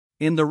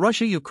In the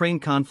Russia-Ukraine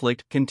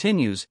conflict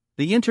continues,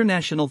 the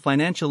international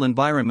financial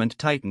environment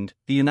tightened,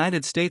 the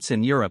United States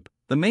and Europe,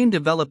 the main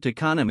developed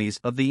economies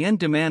of the end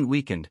demand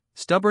weakened,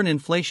 stubborn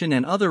inflation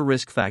and other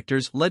risk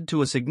factors led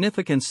to a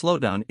significant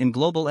slowdown in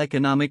global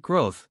economic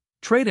growth.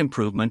 Trade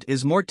improvement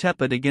is more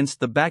tepid against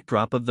the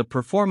backdrop of the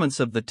performance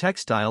of the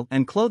textile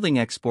and clothing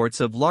exports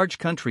of large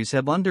countries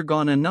have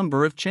undergone a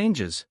number of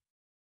changes.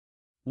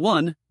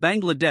 1.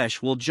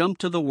 Bangladesh will jump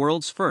to the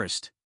world's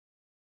first.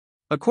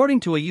 According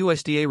to a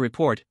USDA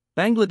report,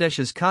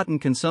 Bangladesh's cotton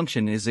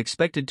consumption is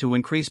expected to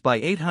increase by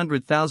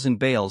 800,000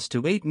 bales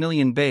to 8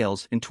 million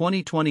bales in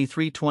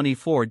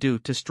 2023-24 due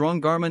to strong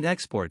garment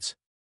exports.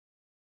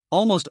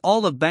 Almost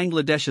all of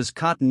Bangladesh's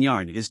cotton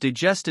yarn is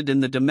digested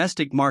in the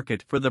domestic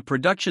market for the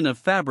production of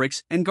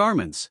fabrics and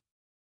garments.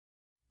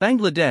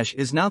 Bangladesh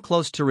is now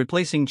close to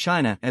replacing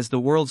China as the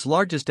world's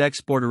largest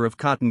exporter of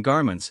cotton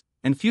garments,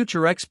 and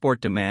future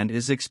export demand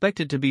is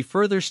expected to be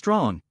further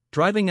strong,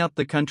 driving up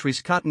the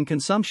country's cotton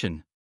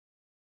consumption.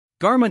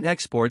 Garment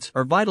exports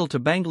are vital to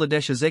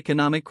Bangladesh's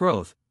economic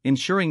growth,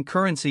 ensuring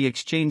currency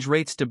exchange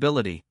rate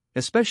stability,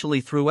 especially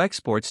through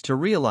exports to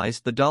realize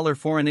the dollar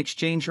foreign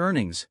exchange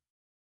earnings.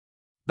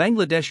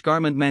 Bangladesh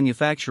Garment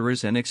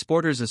Manufacturers and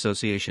Exporters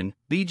Association,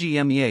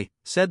 BGMEA,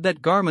 said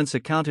that garments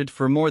accounted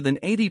for more than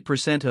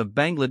 80% of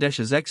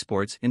Bangladesh's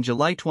exports in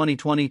July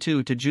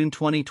 2022 to June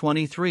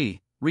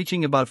 2023,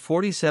 reaching about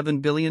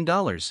 $47 billion.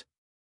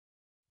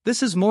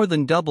 This is more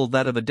than double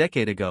that of a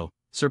decade ago,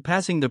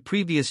 surpassing the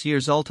previous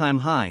year's all-time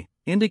high,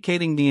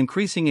 indicating the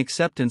increasing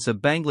acceptance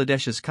of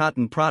Bangladesh's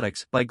cotton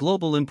products by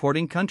global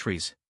importing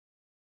countries.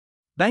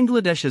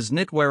 Bangladesh's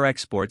knitwear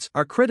exports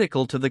are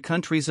critical to the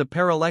country's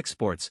apparel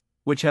exports,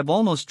 which have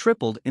almost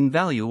tripled in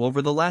value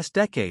over the last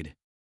decade.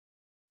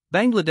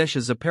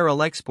 Bangladesh's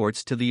apparel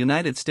exports to the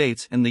United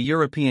States and the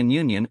European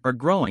Union are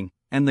growing,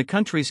 and the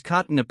country's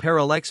cotton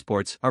apparel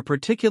exports are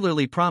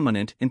particularly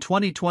prominent in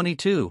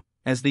 2022.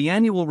 As the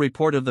annual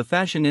report of the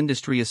Fashion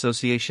Industry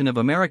Association of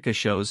America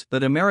shows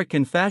that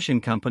American fashion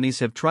companies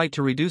have tried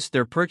to reduce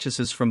their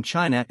purchases from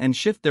China and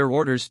shift their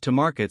orders to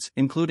markets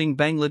including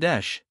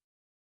Bangladesh.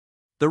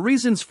 The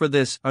reasons for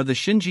this are the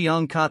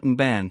Xinjiang cotton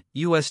ban,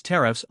 U.S.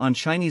 tariffs on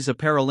Chinese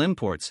apparel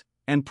imports,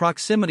 and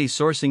proximity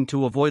sourcing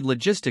to avoid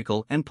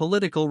logistical and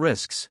political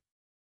risks.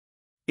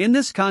 In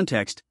this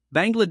context,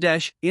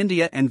 Bangladesh,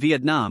 India and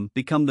Vietnam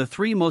become the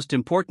three most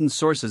important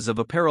sources of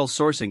apparel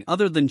sourcing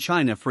other than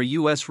China for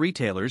U.S.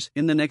 retailers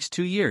in the next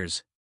 2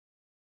 years.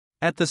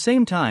 At the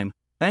same time,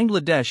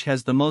 Bangladesh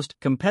has the most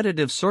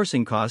competitive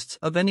sourcing costs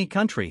of any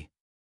country.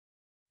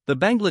 The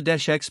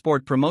Bangladesh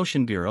Export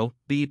Promotion Bureau,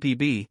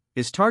 BEPB,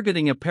 is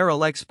targeting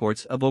apparel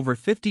exports of over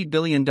 $50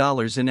 billion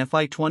in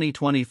FY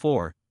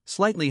 2024,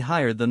 slightly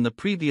higher than the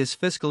previous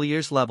fiscal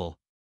year's level.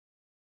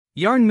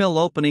 Yarn mill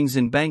openings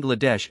in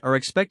Bangladesh are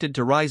expected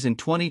to rise in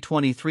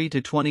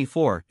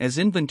 2023-24 as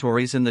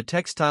inventories in the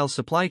textile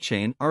supply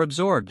chain are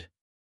absorbed.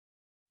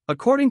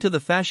 According to the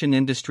Fashion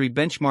Industry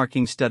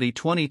Benchmarking Study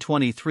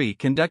 2023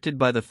 conducted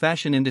by the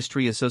Fashion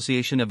Industry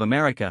Association of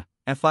America,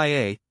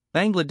 FIA,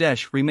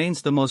 Bangladesh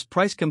remains the most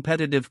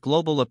price-competitive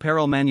global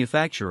apparel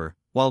manufacturer,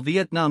 while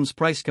Vietnam's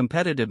price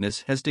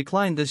competitiveness has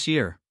declined this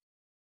year.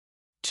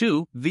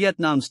 2.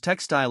 Vietnam's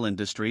textile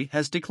industry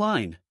has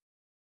declined.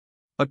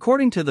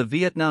 According to the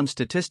Vietnam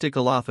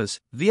Statistical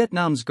Office,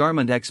 Vietnam's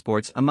garment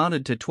exports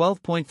amounted to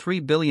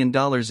 $12.3 billion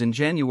in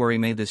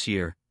January-May this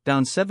year,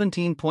 down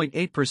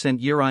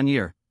 17.8%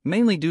 year-on-year,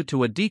 mainly due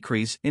to a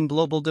decrease in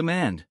global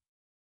demand.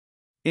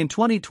 In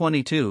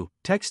 2022,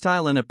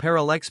 textile and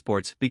apparel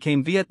exports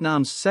became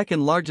Vietnam's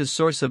second largest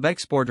source of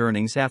export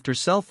earnings after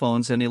cell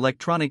phones and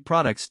electronic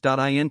products.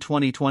 In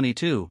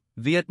 2022,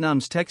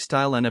 Vietnam's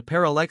textile and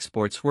apparel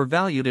exports were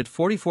valued at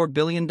 $44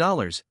 billion,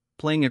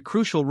 playing a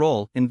crucial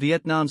role in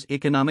Vietnam's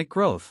economic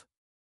growth.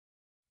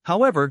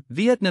 However,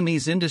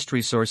 Vietnamese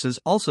industry sources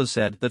also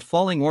said that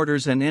falling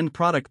orders and end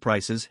product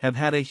prices have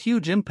had a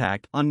huge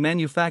impact on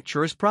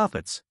manufacturers'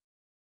 profits.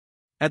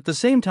 At the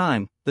same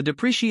time, the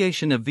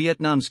depreciation of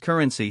Vietnam's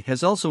currency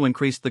has also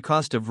increased the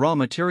cost of raw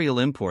material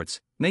imports,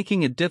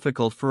 making it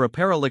difficult for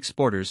apparel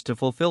exporters to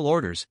fulfill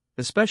orders,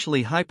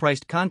 especially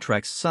high-priced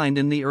contracts signed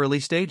in the early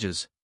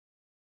stages.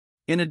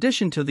 In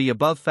addition to the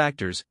above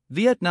factors,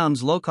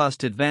 Vietnam's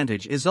low-cost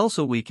advantage is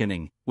also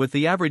weakening, with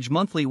the average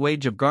monthly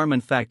wage of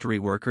garment factory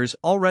workers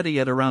already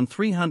at around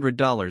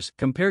 $300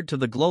 compared to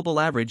the global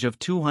average of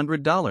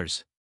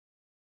 $200.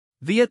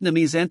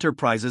 Vietnamese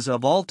enterprises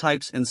of all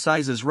types and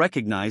sizes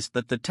recognize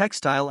that the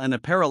textile and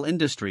apparel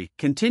industry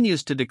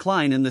continues to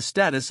decline in the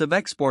status of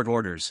export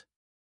orders.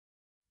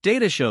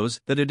 Data shows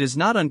that it is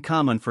not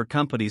uncommon for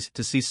companies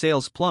to see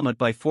sales plummet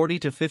by 40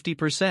 to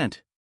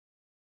 50%.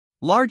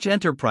 Large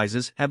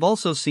enterprises have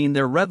also seen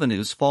their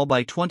revenues fall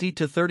by 20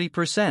 to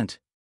 30%.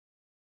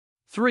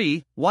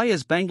 3. Why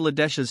is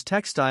Bangladesh's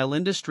textile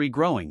industry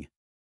growing?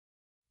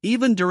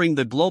 Even during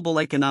the global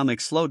economic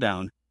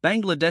slowdown,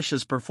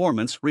 Bangladesh's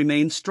performance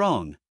remains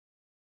strong.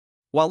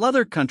 While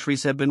other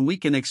countries have been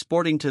weak in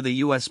exporting to the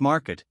U.S.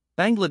 market,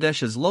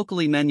 Bangladesh's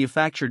locally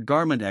manufactured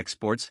garment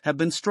exports have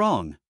been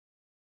strong.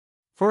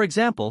 For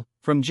example,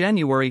 from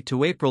January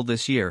to April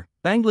this year,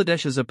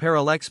 Bangladesh's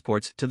apparel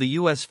exports to the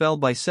US fell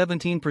by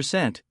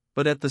 17%,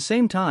 but at the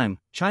same time,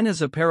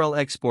 China's apparel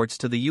exports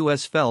to the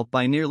US fell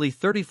by nearly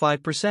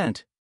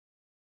 35%.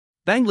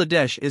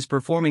 Bangladesh is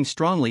performing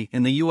strongly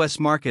in the US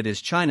market as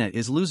China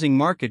is losing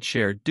market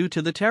share due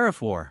to the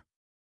tariff war.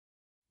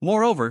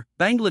 Moreover,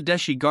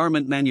 Bangladeshi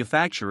garment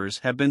manufacturers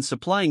have been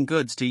supplying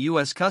goods to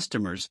US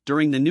customers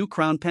during the new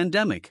crown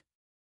pandemic.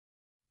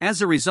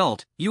 As a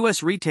result,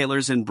 US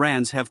retailers and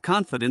brands have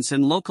confidence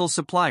in local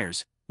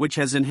suppliers, which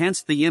has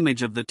enhanced the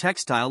image of the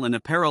textile and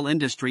apparel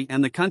industry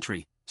and the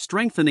country,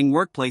 strengthening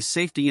workplace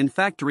safety and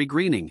factory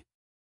greening.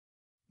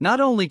 Not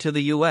only to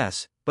the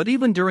US, but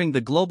even during the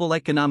global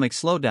economic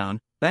slowdown,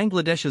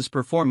 Bangladesh's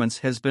performance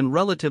has been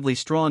relatively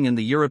strong in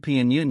the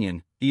European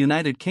Union, the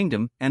United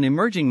Kingdom, and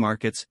emerging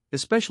markets,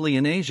 especially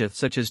in Asia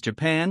such as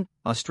Japan,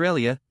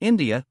 Australia,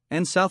 India,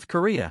 and South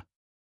Korea.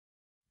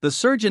 The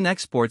surge in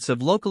exports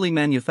of locally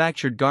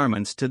manufactured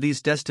garments to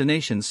these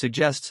destinations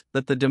suggests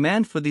that the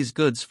demand for these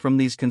goods from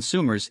these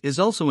consumers is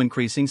also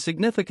increasing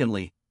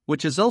significantly,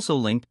 which is also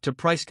linked to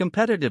price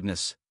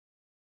competitiveness.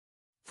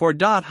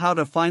 How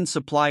to find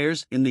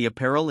suppliers in the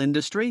apparel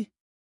industry?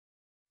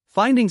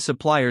 Finding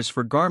suppliers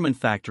for garment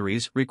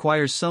factories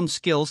requires some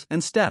skills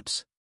and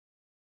steps.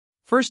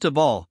 First of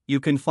all,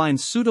 you can find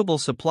suitable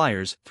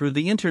suppliers through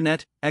the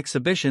internet,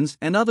 exhibitions,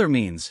 and other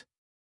means.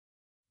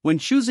 When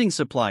choosing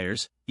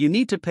suppliers, you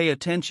need to pay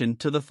attention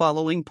to the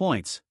following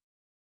points.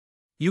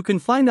 You can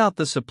find out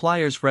the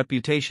supplier's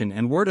reputation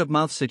and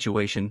word-of-mouth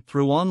situation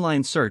through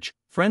online search,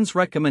 friends'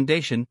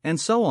 recommendation, and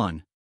so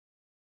on.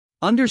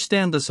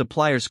 Understand the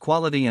supplier's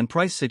quality and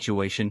price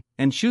situation,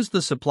 and choose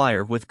the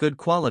supplier with good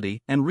quality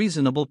and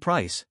reasonable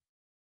price.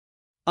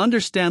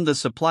 Understand the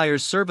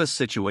supplier's service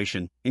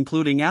situation,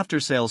 including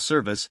after-sales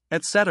service,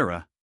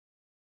 etc.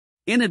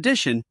 In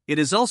addition, it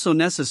is also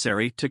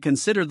necessary to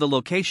consider the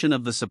location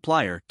of the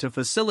supplier to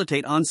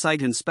facilitate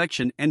on-site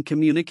inspection and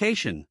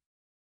communication.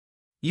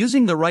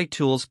 Using the right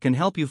tools can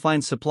help you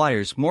find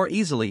suppliers more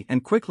easily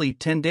and quickly.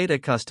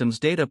 Tendata Customs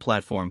Data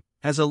Platform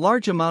has a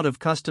large amount of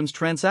customs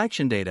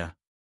transaction data.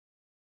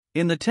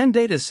 In the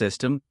Tendata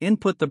system,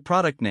 input the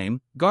product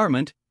name,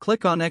 garment,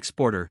 click on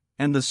Exporter,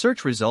 and the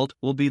search result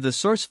will be the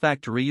source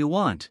factory you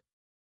want.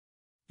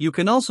 You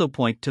can also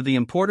point to the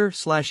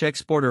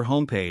importer/exporter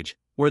homepage,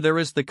 where there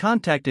is the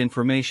contact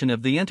information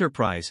of the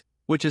enterprise,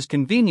 which is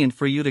convenient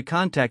for you to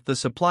contact the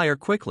supplier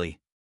quickly.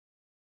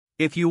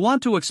 If you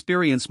want to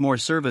experience more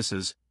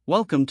services,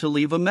 welcome to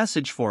leave a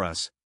message for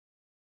us.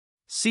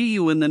 See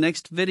you in the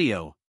next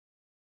video.